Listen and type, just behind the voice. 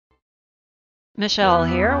Michelle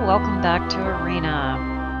here, welcome back to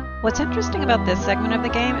Arena. What's interesting about this segment of the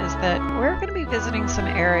game is that we're going to be visiting some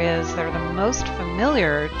areas that are the most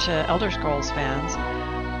familiar to Elder Scrolls fans,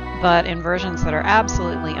 but in versions that are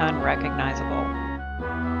absolutely unrecognizable.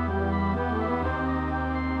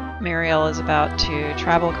 Mirielle is about to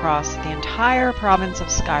travel across the entire province of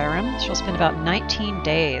Skyrim. She'll spend about 19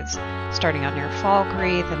 days, starting out near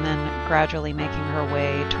Falkreath and then gradually making her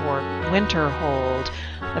way toward Winterhold,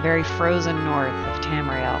 the very frozen north of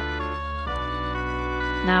Tamriel.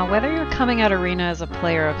 Now, whether you're coming at Arena as a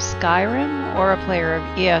player of Skyrim or a player of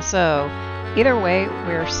ESO, either way,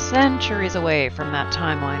 we're centuries away from that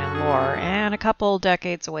timeline and lore, and a couple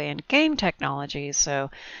decades away in game technology, so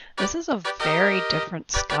this is a very different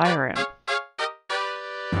Skyrim.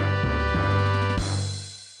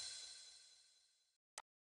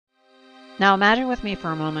 Now imagine with me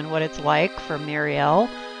for a moment what it's like for Mirielle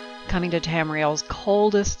coming to Tamriel's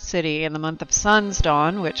coldest city in the month of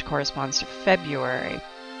Sunsdawn, which corresponds to February.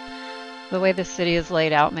 The way the city is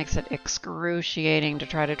laid out makes it excruciating to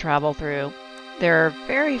try to travel through. There are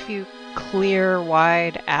very few clear,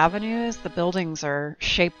 wide avenues. The buildings are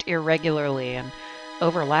shaped irregularly and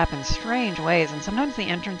overlap in strange ways, and sometimes the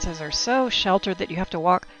entrances are so sheltered that you have to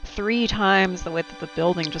walk 3 times the width of the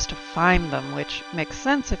building just to find them, which makes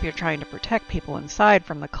sense if you're trying to protect people inside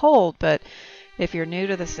from the cold, but if you're new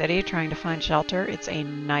to the city trying to find shelter, it's a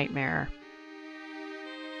nightmare.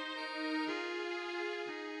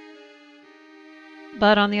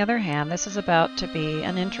 But on the other hand, this is about to be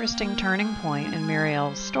an interesting turning point in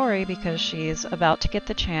Mirielle's story because she's about to get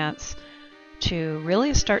the chance to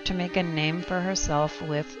really start to make a name for herself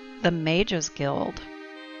with the Mages Guild.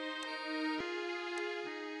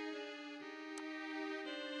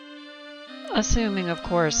 Assuming, of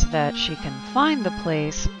course, that she can find the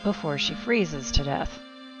place before she freezes to death.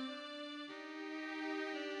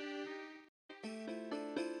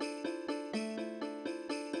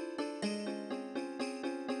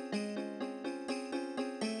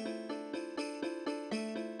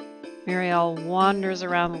 Mirielle wanders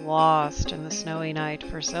around lost in the snowy night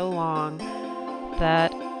for so long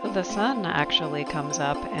that the sun actually comes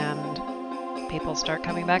up and people start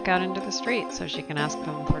coming back out into the street so she can ask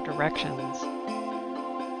them for directions.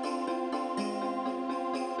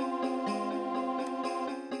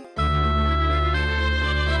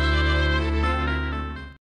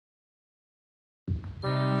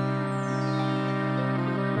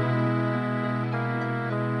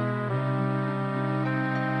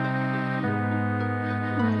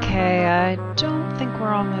 Okay, I don't think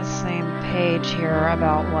we're on the same page here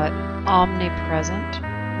about what omnipresent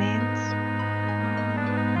means.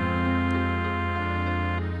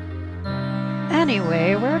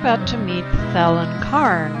 Anyway, we're about to meet Thelen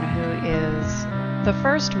Karn, who is the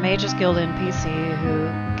first Mages Guild NPC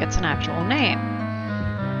who gets an actual name.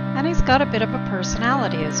 And he's got a bit of a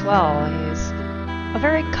personality as well. He's a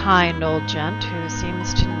very kind old gent who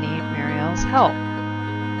seems to need Mirielle's help.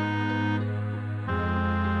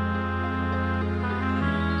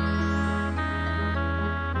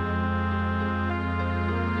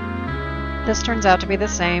 This turns out to be the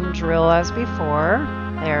same drill as before.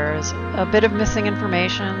 There's a bit of missing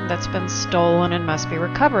information that's been stolen and must be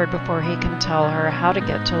recovered before he can tell her how to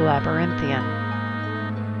get to Labyrinthian.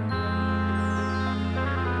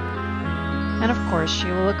 And of course she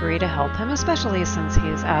will agree to help him, especially since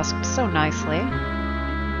he's asked so nicely.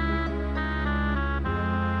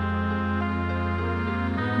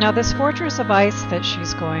 Now this fortress of ice that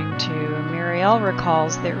she's going to, Mirielle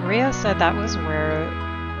recalls that Rhea said that was where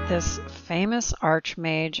this famous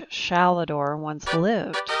archmage Shalidor once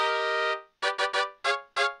lived.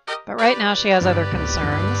 But right now she has other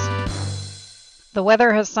concerns. The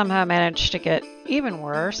weather has somehow managed to get even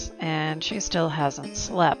worse, and she still hasn't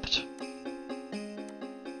slept.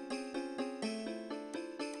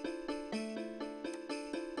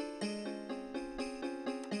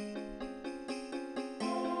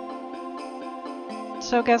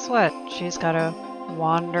 So guess what? She's got to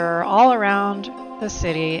wander all around the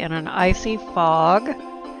city in an icy fog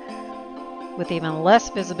with even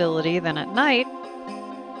less visibility than at night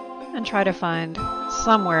and try to find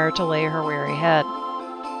somewhere to lay her weary head.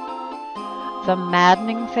 The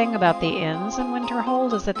maddening thing about the inns in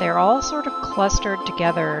Winterhold is that they're all sort of clustered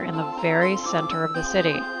together in the very center of the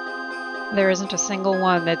city. There isn't a single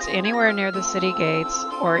one that's anywhere near the city gates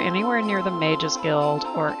or anywhere near the Mages Guild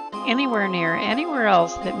or anywhere near anywhere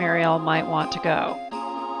else that Mirielle might want to go.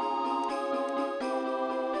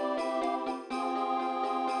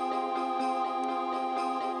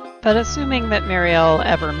 But assuming that Mirielle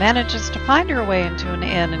ever manages to find her way into an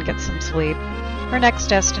inn and get some sleep, her next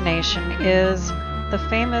destination is the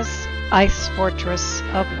famous ice fortress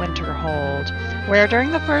of Winterhold, where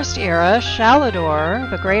during the First Era, Shalidor,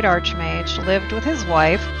 the great archmage, lived with his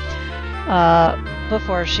wife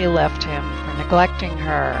before she left him for neglecting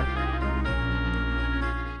her.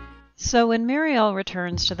 So when Mirielle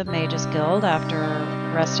returns to the Mages Guild after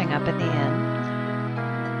resting up in the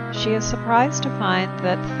inn, she is surprised to find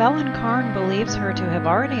that Felin Karn believes her to have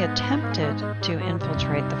already attempted to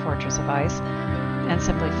infiltrate the Fortress of Ice and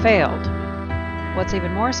simply failed. What's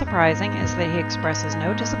even more surprising is that he expresses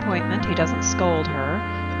no disappointment. He doesn't scold her.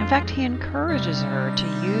 In fact, he encourages her to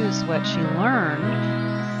use what she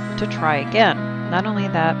learned to try again. Not only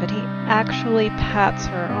that, but he actually pats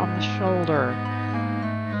her on the shoulder.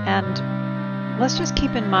 And let's just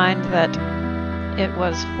keep in mind that it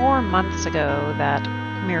was 4 months ago that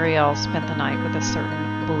Mirielle spent the night with a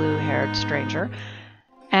certain blue-haired stranger.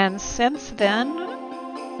 And since then,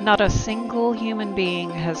 not a single human being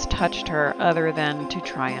has touched her other than to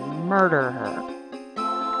try and murder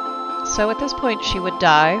her. So at this point, she would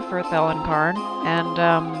die for Felin Karn,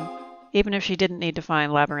 and even if she didn't need to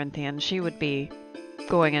find Labyrinthian, she would be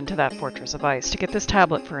going into that Fortress of Ice to get this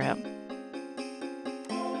tablet for him.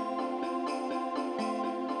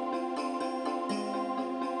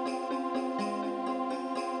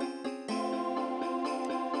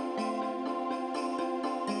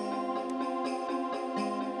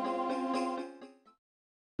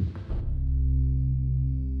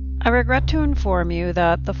 I regret to inform you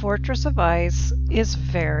that the Fortress of Ice is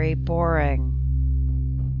very boring.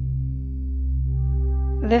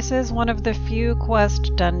 This is one of the few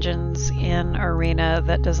quest dungeons in Arena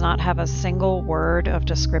that does not have a single word of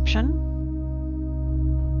description.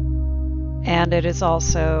 And it is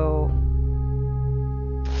also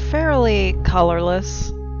fairly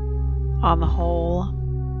colorless on the whole.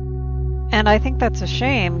 And I think that's a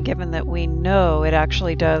shame, given that we know it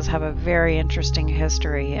actually does have a very interesting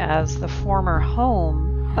history as the former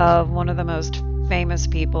home of one of the most famous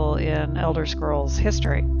people in Elder Scrolls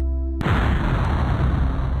history.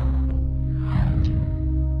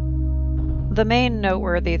 The main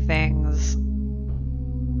noteworthy things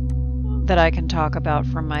that I can talk about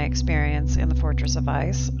from my experience in the Fortress of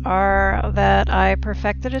Ice are that I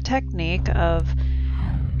perfected a technique of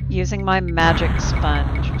using my magic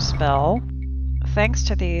sponge spell thanks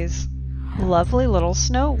to these lovely little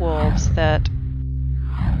snow wolves that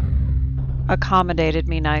accommodated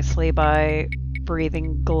me nicely by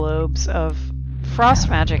breathing globes of frost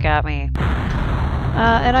magic at me.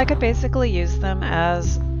 And I could basically use them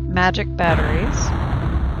as magic batteries,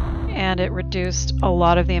 and it reduced a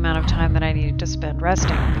lot of the amount of time that I needed to spend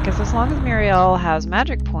resting, because as long as Mirielle has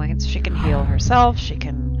magic points, she can heal herself, she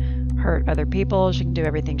can hurt other people, she can do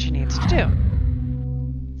everything she needs to do.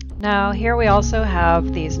 Now here we also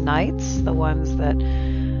have these knights, the ones that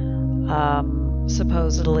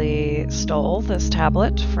supposedly stole this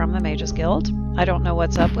tablet from the Mages Guild. I don't know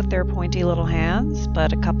what's up with their pointy little hands,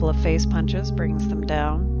 but a couple of face punches brings them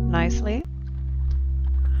down nicely.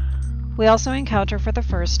 We also encounter for the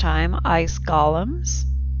first time ice golems.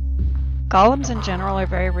 Golems in general are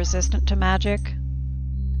very resistant to magic,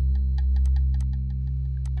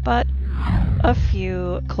 but a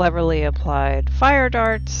few cleverly applied fire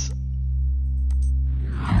darts,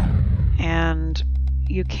 and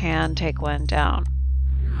you can take one down.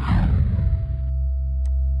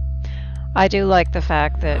 I do like the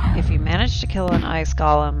fact that if you manage to kill an ice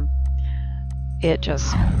golem, it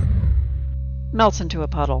just melts into a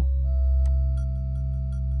puddle.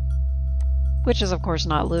 Which is of course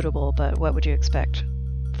not lootable, but what would you expect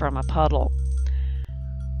from a puddle?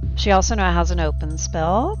 She also now has an open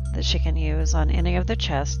spell that she can use on any of the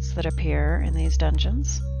chests that appear in these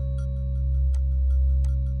dungeons.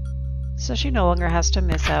 So she no longer has to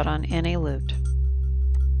miss out on any loot.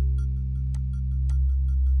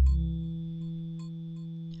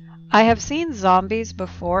 I have seen zombies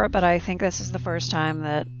before, but I think this is the first time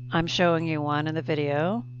that I'm showing you one in the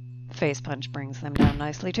video. Face punch brings them down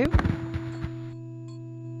nicely too.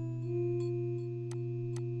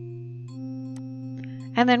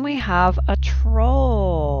 And then we have a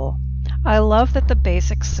troll. I love that the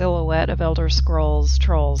basic silhouette of Elder Scrolls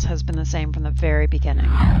trolls has been the same from the very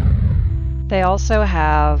beginning. They also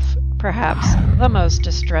have perhaps the most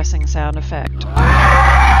distressing sound effect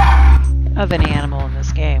of any animal in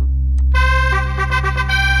this game.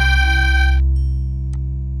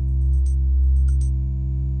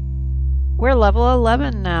 We're level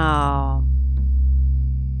 11 now.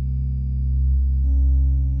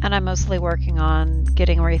 And I'm mostly working on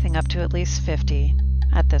getting everything up to at least 50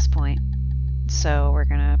 at this point. So we're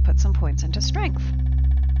gonna put some points into strength.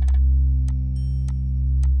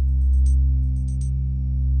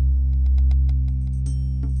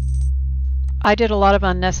 I did a lot of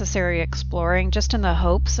unnecessary exploring just in the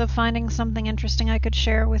hopes of finding something interesting I could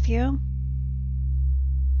share with you.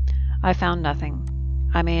 I found nothing.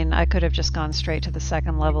 I mean, I could have just gone straight to the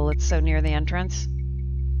second level, it's so near the entrance.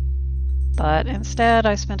 But instead,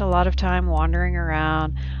 I spent a lot of time wandering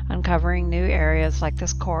around, uncovering new areas like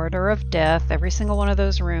this corridor of death. Every single one of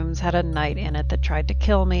those rooms had a knight in it that tried to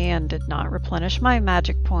kill me and did not replenish my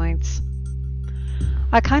magic points.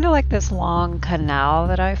 I kind of like this long canal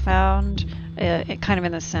that I found, it kind of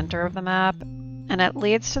in the center of the map, and it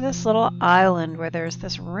leads to this little island where there's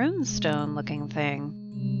this runestone looking thing.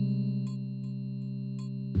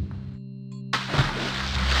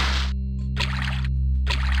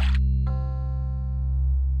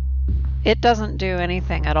 It doesn't do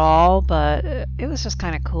anything at all, but it was just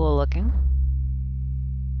kind of cool looking.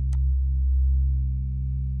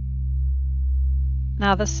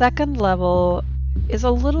 Now the second level is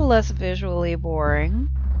a little less visually boring.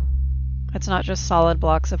 It's not just solid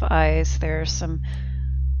blocks of ice, there's some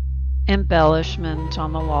embellishment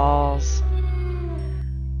on the walls.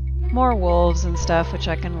 More wolves and stuff, which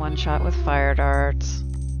I can one-shot with fire darts.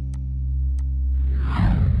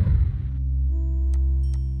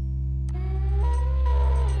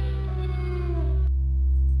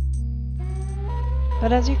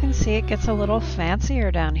 But as you can see, it gets a little fancier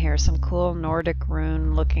down here. Some cool Nordic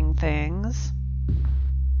rune-looking things.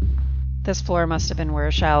 This floor must have been where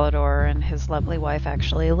Shalidor and his lovely wife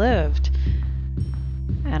actually lived.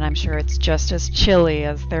 And I'm sure it's just as chilly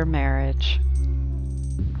as their marriage.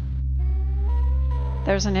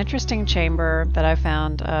 There's an interesting chamber that I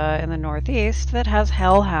found in the northeast that has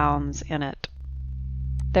hellhounds in it.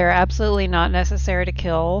 They're absolutely not necessary to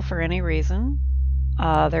kill for any reason.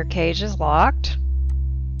 Their cage is locked.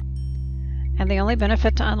 And the only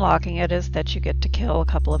benefit to unlocking it is that you get to kill a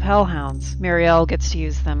couple of hellhounds. Mirielle gets to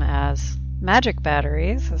use them as magic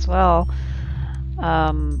batteries as well.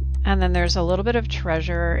 And then there's a little bit of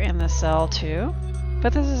treasure in the cell too.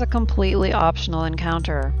 But this is a completely optional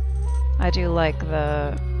encounter. I do like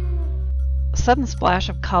the sudden splash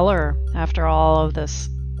of color after all of this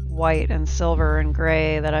white and silver and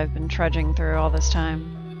gray that I've been trudging through all this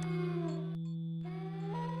time.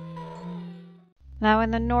 Now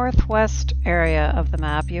in the northwest area of the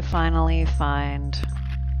map, you finally find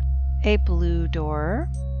a blue door.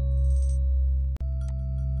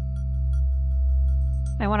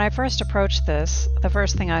 And when I first approached this, the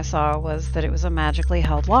first thing I saw was that it was a magically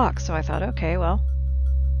held lock. So I thought, okay, well,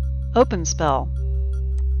 open spell.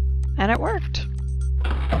 And it worked.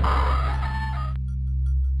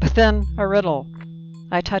 But then a riddle.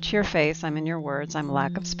 I touch your face, I'm in your words, I'm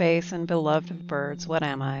lack of space and beloved of birds. What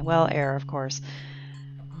am I? Well, air, of course.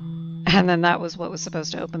 And then that was what was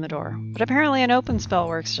supposed to open the door. But apparently an open spell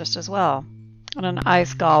works just as well. And an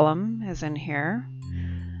ice golem is in here,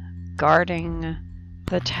 guarding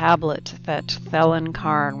the tablet that Thelen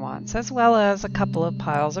Karn wants, as well as a couple of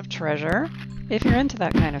piles of treasure, if you're into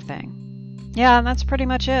that kind of thing. Yeah, and that's pretty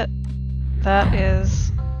much it. That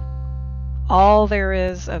is all there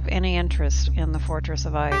is of any interest in the Fortress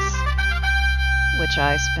of Ice, which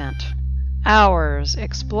I spent hours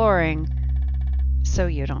exploring so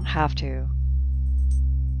you don't have to.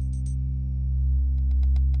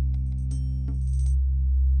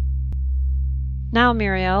 Now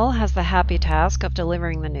Mirielle has the happy task of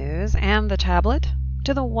delivering the news and the tablet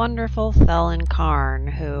to the wonderful Thelen Karn,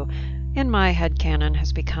 who, in my headcanon,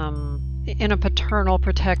 has become, in a paternal,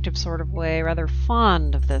 protective sort of way, rather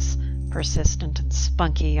fond of this persistent and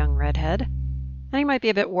spunky young redhead. And he might be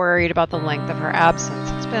a bit worried about the length of her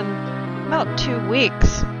absence. It's been about 2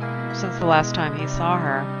 weeks since the last time he saw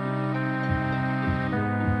her.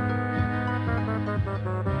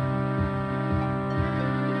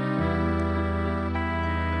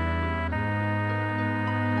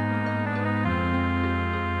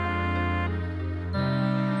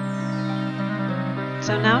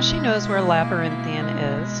 So now she knows where Labyrinthian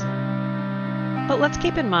is. But let's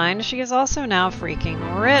keep in mind, she is also now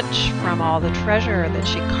freaking rich from all the treasure that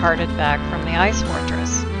she carted back from the Ice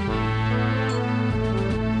Fortress.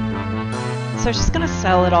 So she's going to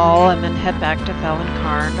sell it all and then head back to Thelen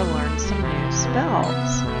Karn to learn some new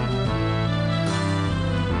spells.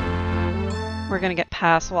 We're going to get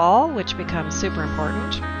Pass Wall, which becomes super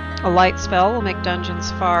important. A light spell will make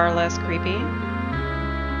dungeons far less creepy.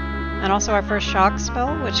 And also our first shock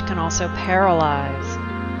spell, which can also paralyze.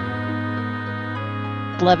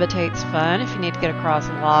 Levitate's fun if you need to get across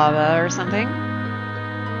lava or something.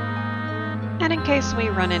 And in case we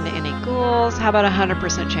run into any ghouls, how about a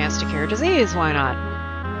 100% chance to cure disease? Why not?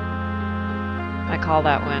 I call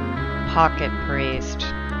that one Pocket Priest.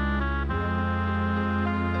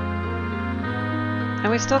 And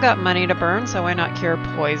we still got money to burn, so why not cure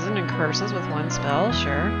poison and curses with one spell?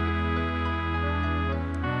 Sure.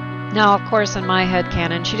 Now, of course, in my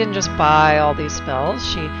headcanon, she didn't just buy all these spells.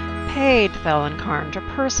 She paid Felonkarn to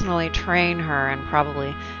personally train her and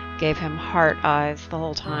probably gave him heart eyes the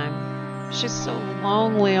whole time. She's so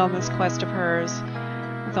lonely on this quest of hers,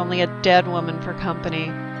 with only a dead woman for company.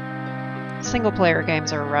 Single-player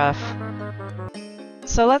games are rough.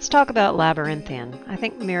 So let's talk about Labyrinthian. I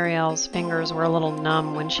think Mirielle's fingers were a little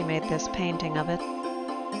numb when she made this painting of it.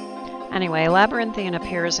 Anyway, Labyrinthian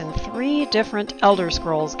appears in 3 different Elder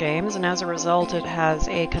Scrolls games, and as a result it has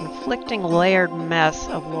a conflicting layered mess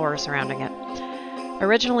of lore surrounding it.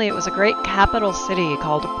 Originally it was a great capital city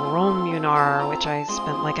called Brommunar, which I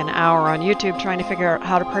spent like an hour on YouTube trying to figure out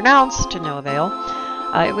how to pronounce to no avail.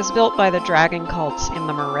 It was built by the dragon cults in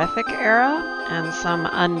the Malefic era, and some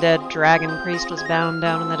undead dragon priest was bound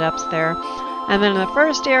down in the depths there. And then in the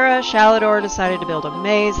First era, Shalidor decided to build a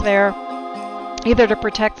maze there, either to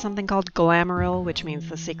protect something called Glamouril, which means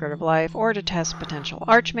the secret of life, or to test potential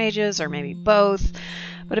archmages, or maybe both.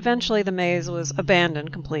 But eventually the maze was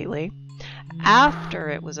abandoned completely. After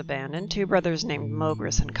it was abandoned, 2 brothers named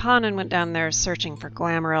Mogris and Conan went down there searching for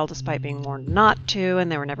Glamouril despite being warned not to,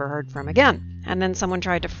 and they were never heard from again. And then someone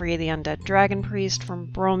tried to free the undead dragon priest from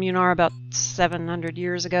Brommunar about 700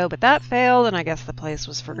 years ago, but that failed, and I guess the place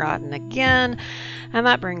was forgotten again. And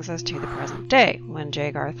that brings us to the present day, when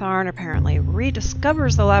Jagar Tharn apparently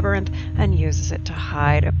rediscovers the labyrinth and uses it to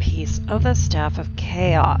hide a piece of the Staff of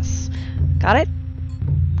Chaos. Got it?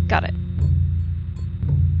 Got it.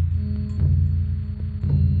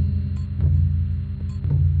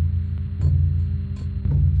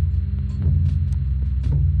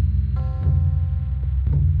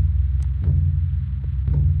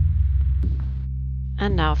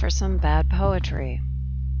 And now for some bad poetry.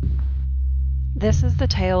 This is the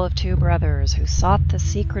tale of 2 brothers who sought the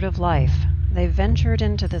secret of life. They ventured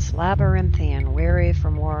into this labyrinthian, weary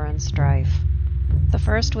from war and strife. The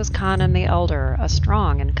first was Conan the Elder, a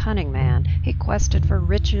strong and cunning man. He quested for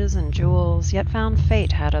riches and jewels, yet found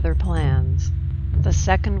fate had other plans. The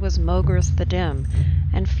second was Mogris the Dim,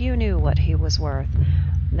 and few knew what he was worth.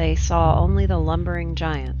 They saw only the lumbering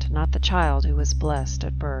giant, not the child who was blessed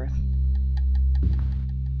at birth.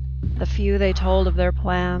 The few they told of their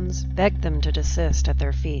plans begged them to desist at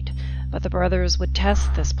their feet, but the brothers would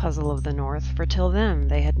test this puzzle of the north, for till then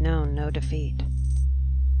they had known no defeat.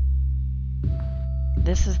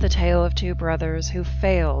 This is the tale of 2 brothers who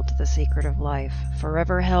failed the secret of life,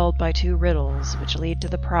 forever held by 2 riddles which lead to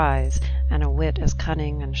the prize, and a wit as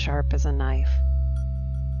cunning and sharp as a knife.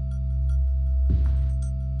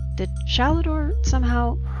 Did Shalidor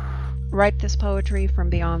somehow write this poetry from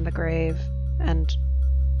beyond the grave and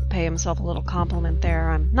pay himself a little compliment there?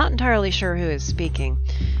 I'm not entirely sure who is speaking.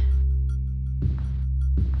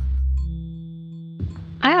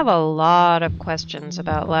 I have a lot of questions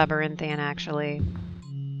about Labyrinthian, actually.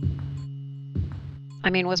 I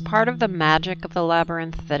mean, was part of the magic of the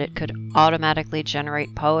labyrinth that it could automatically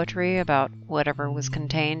generate poetry about whatever was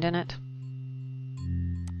contained in it?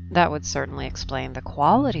 That would certainly explain the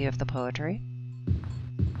quality of the poetry.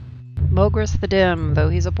 Mogris the Dim, though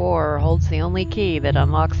he's a bore, holds the only key that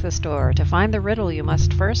unlocks this door. To find the riddle, you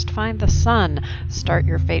must first find the sun. Start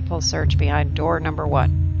your fateful search behind door number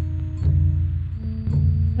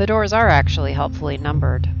 1. The doors are actually helpfully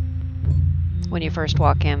numbered. When you first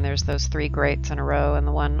walk in, there's those 3 grates in a row, and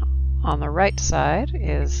the one on the right side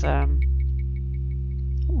is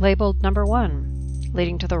labeled number 1,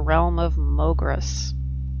 leading to the realm of Mogris.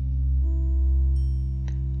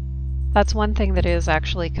 That's one thing that is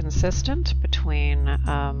actually consistent between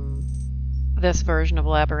this version of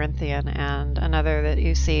Labyrinthian and another that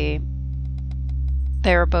you see.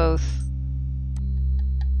 They're both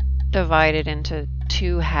divided into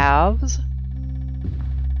 2 halves.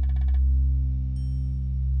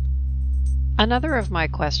 Another of my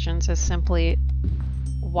questions is simply,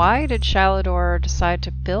 why did Shalidor decide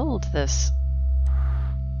to build this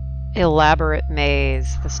elaborate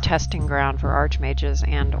maze, this testing ground for archmages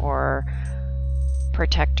and or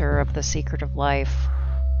protector of the secret of life,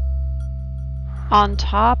 on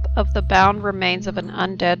top of the bound remains of an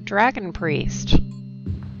undead dragon priest?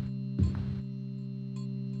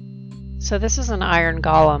 So this is an iron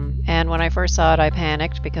golem, and when I first saw it I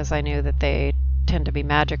panicked because I knew that they tend to be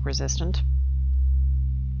magic resistant.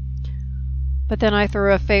 But then I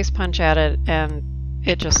threw a face punch at it and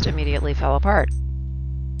it just immediately fell apart.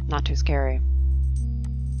 Not too scary.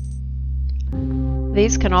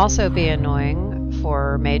 These can also be annoying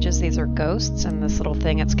for mages. These are ghosts, and this little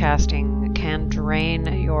thing it's casting can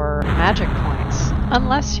drain your magic points.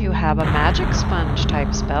 Unless you have a magic sponge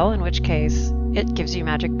type spell, in which case it gives you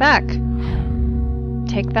magic back.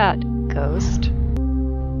 Take that, ghost.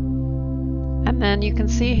 And then you can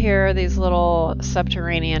see here these little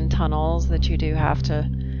subterranean tunnels that you do have to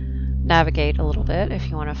navigate a little bit if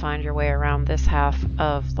you want to find your way around this half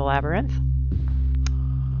of the labyrinth.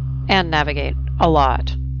 And navigate a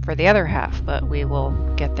lot for the other half, but we will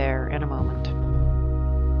get there in a moment.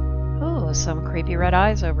 Oh, some creepy red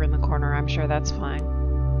eyes over in the corner. I'm sure that's fine.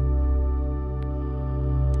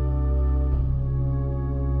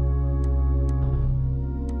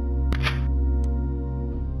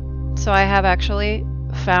 So I have actually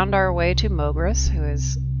found our way to Mogris, who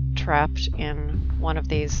is trapped in one of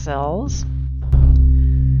these cells.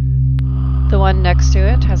 The one next to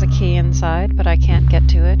it has a key inside, but I can't get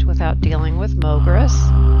to it without dealing with Mogris,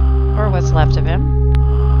 or what's left of him.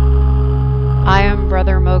 I am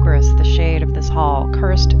Brother Mogris, the shade of this hall,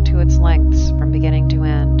 cursed to its lengths from beginning to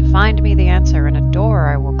end. Find me the answer, and a door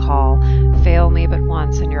I will call. Fail me but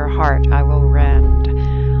once, and your heart I will rend.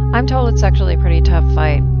 I'm told it's actually a pretty tough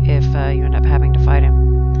fight if you end up having to fight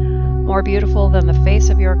him. More beautiful than the face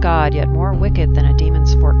of your god, yet more wicked than a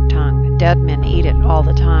demon's forked tongue. Dead men eat it all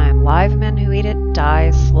the time. Live men who eat it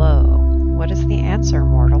die slow. What is the answer,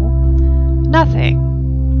 mortal?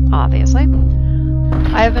 Nothing, obviously.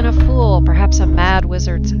 I have been a fool, perhaps a mad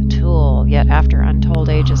wizard's tool, yet after untold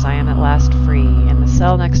ages I am at last free. In the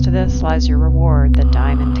cell next to this lies your reward, the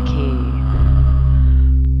diamond key.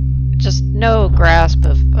 Just no grasp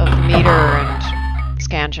of meter and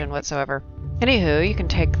scansion whatsoever. Anywho, you can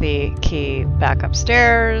take the key back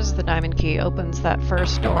upstairs. The diamond key opens that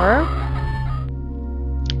first door.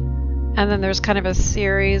 And then there's kind of a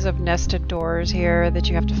series of nested doors here that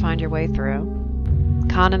you have to find your way through.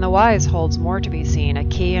 Conan the Wise holds more to be seen, a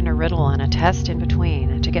key and a riddle and a test in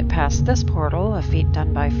between. To get past this portal, a feat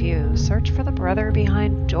done by few, search for the brother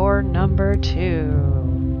behind door number 2.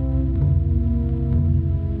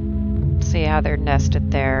 See how they're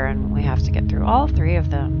nested there, and we have to get through all 3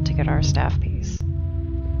 of them to get our staff piece.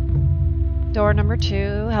 Door number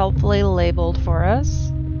 2, helpfully labeled for us.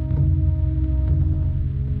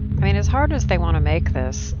 I mean, as hard as they want to make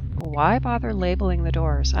this, why bother labeling the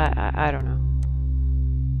doors? I don't know.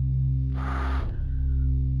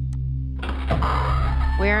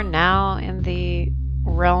 We are now in the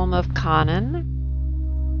realm of Conan.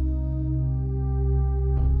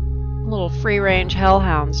 Little free-range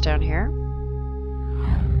hellhounds down here.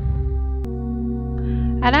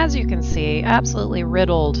 And as you can see, absolutely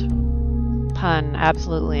riddled, pun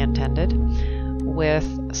absolutely intended,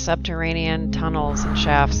 with subterranean tunnels and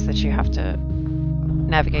shafts that you have to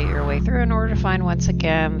navigate your way through in order to find once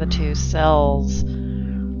again the 2 cells,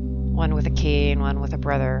 one with a key and one with a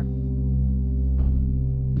brother.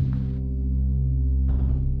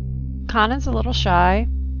 Conan's a little shy.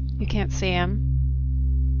 You can't see him.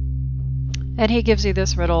 And he gives you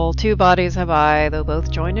this riddle: 2 bodies have I, though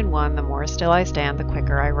both joined in one, the more still I stand, the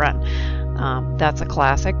quicker I run. That's a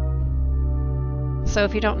classic. So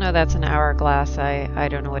if you don't know that's an hourglass, I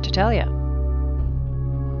don't know what to tell you.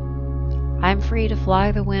 I'm free to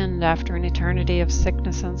fly the wind after an eternity of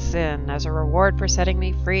sickness and sin. As a reward for setting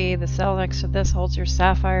me free, the cell next to this holds your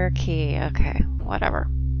sapphire key. Okay, whatever.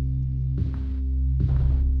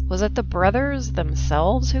 Was it the brothers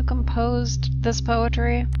themselves who composed this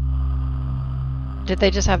poetry? Did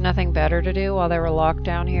they just have nothing better to do while they were locked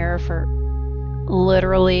down here for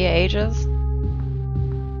literally ages?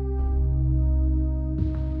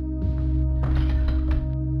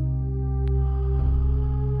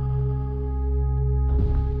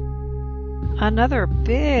 Another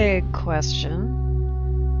big question.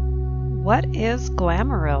 What is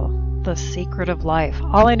Glamoril, the secret of life?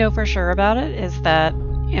 All I know for sure about it is that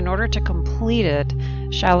in order to complete it,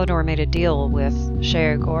 Shalidor made a deal with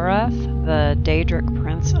Sheogorath, the Daedric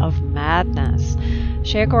Prince of Madness.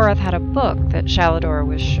 Sheogorath had a book that Shalidor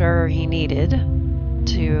was sure he needed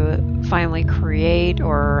to finally create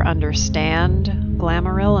or understand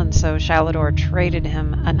Glamoril, and so Shalidor traded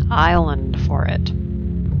him an island for it.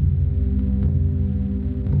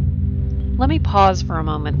 Let me pause for a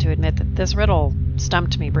moment to admit that this riddle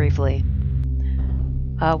stumped me briefly.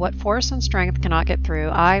 What force and strength cannot get through,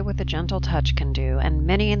 I with a gentle touch can do, and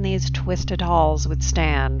many in these twisted halls would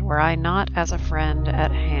stand, were I not as a friend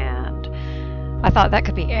at hand. I thought that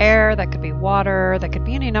could be air, that could be water, that could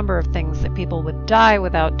be any number of things that people would die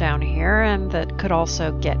without down here, and that could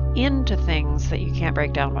also get into things that you can't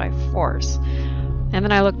break down by force. And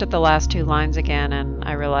then I looked at the last 2 lines again, and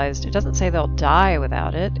I realized it doesn't say they'll die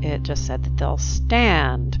without it, it just said that they'll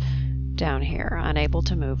stand down here, unable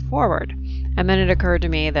to move forward. And then it occurred to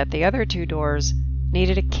me that the other 2 doors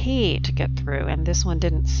needed a key to get through, and this one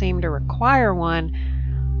didn't seem to require one,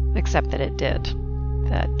 except that it did.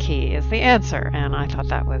 That key is the answer, and I thought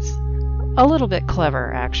that was a little bit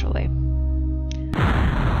clever, actually.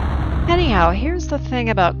 Anyhow, here's the thing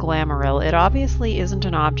about Glamoril. It obviously isn't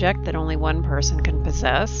an object that only one person can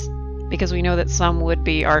possess, because we know that some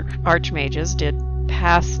would-be archmages did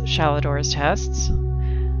pass Shalidor's tests,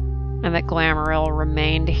 and that Glamoril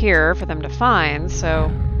remained here for them to find,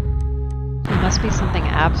 so it must be something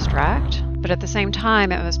abstract. But at the same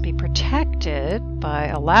time, it must be protected by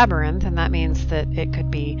a labyrinth, and that means that it could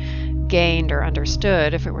be gained or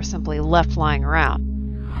understood if it were simply left lying around.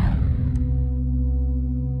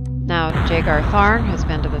 Now, Jagar Tharn has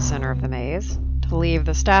been to the center of the maze to leave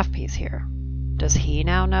the staff piece here. Does he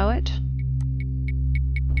now know it?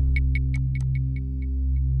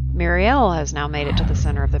 Mirielle has now made it to the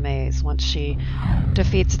center of the maze. Once she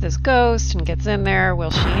defeats this ghost and gets in there,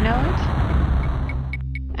 will she know it?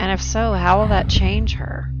 And if so, how will that change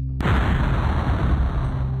her?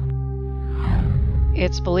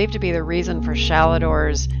 It's believed to be the reason for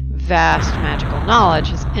Shalidor's vast magical knowledge,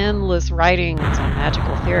 his endless writings on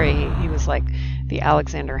magical theory. He was like the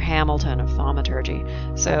Alexander Hamilton of thaumaturgy.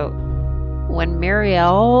 So when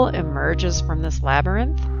Mirielle emerges from this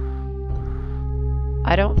labyrinth,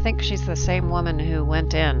 I don't think she's the same woman who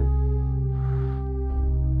went in.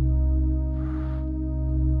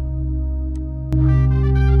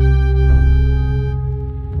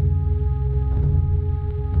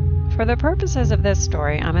 For the purposes of this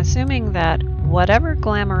story, I'm assuming that whatever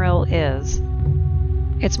Glamoril is,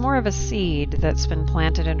 it's more of a seed that's been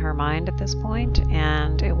planted in her mind at this point,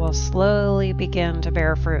 and it will slowly begin to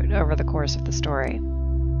bear fruit over the course of the story.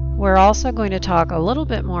 We're also going to talk a little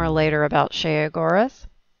bit more later about Sheogorath,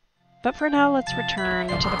 but for now let's return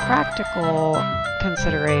to the practical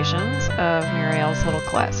considerations of Mirielle's little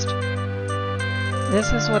quest.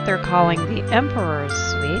 This is what they're calling the Emperor's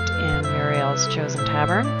Suite in Mirielle's chosen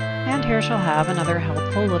tavern, and here she'll have another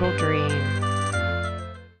helpful little dream.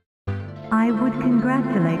 I would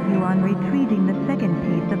congratulate you on retrieving the second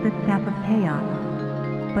piece of the Staff of Chaos,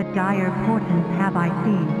 but dire portents have I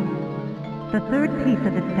seen. The third piece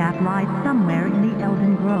of the staff lies somewhere in the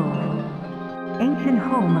Elden Grove, ancient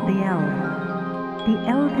home of the elves. The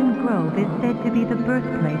Elden Grove is said to be the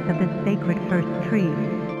birthplace of the sacred first tree,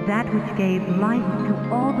 that which gave life to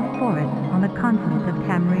all the forests on the continent of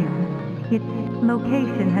Tamriel. Its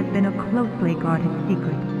location has been a closely guarded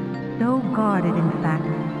secret, so guarded in fact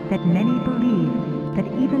that many believe that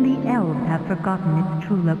even the elves have forgotten its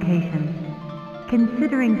true location.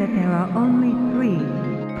 Considering that there are only 3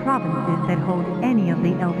 provinces that hold any of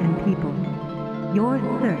the elfin people, your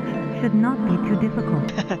search should not be too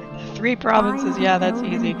difficult. 3 provinces, yeah, that's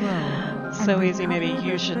easy. So easy, maybe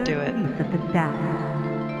you should do it. Of the staff.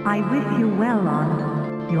 I wish you well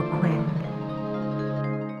on your quest.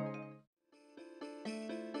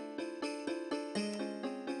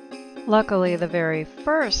 Luckily, the very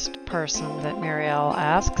first person that Mirielle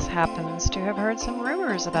asks happens to have heard some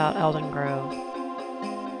rumors about Elden Grove.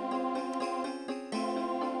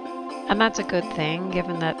 And that's a good thing,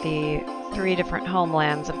 given that the 3 different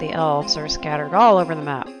homelands of the elves are scattered all over the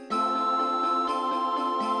map.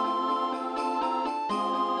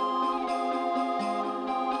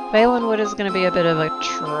 Valenwood is going to be a bit of a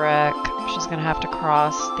trek. She's going to have to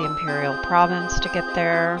cross the Imperial Province to get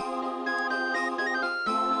there.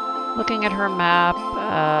 Looking at her map,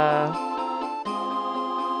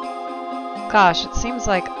 gosh, it seems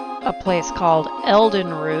like a place called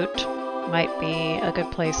Eldenroot might be a good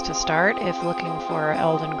place to start if looking for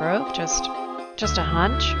Elden Grove, just a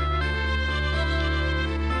hunch.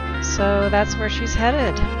 So that's where she's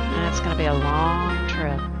headed, and it's going to be a long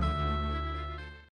trip.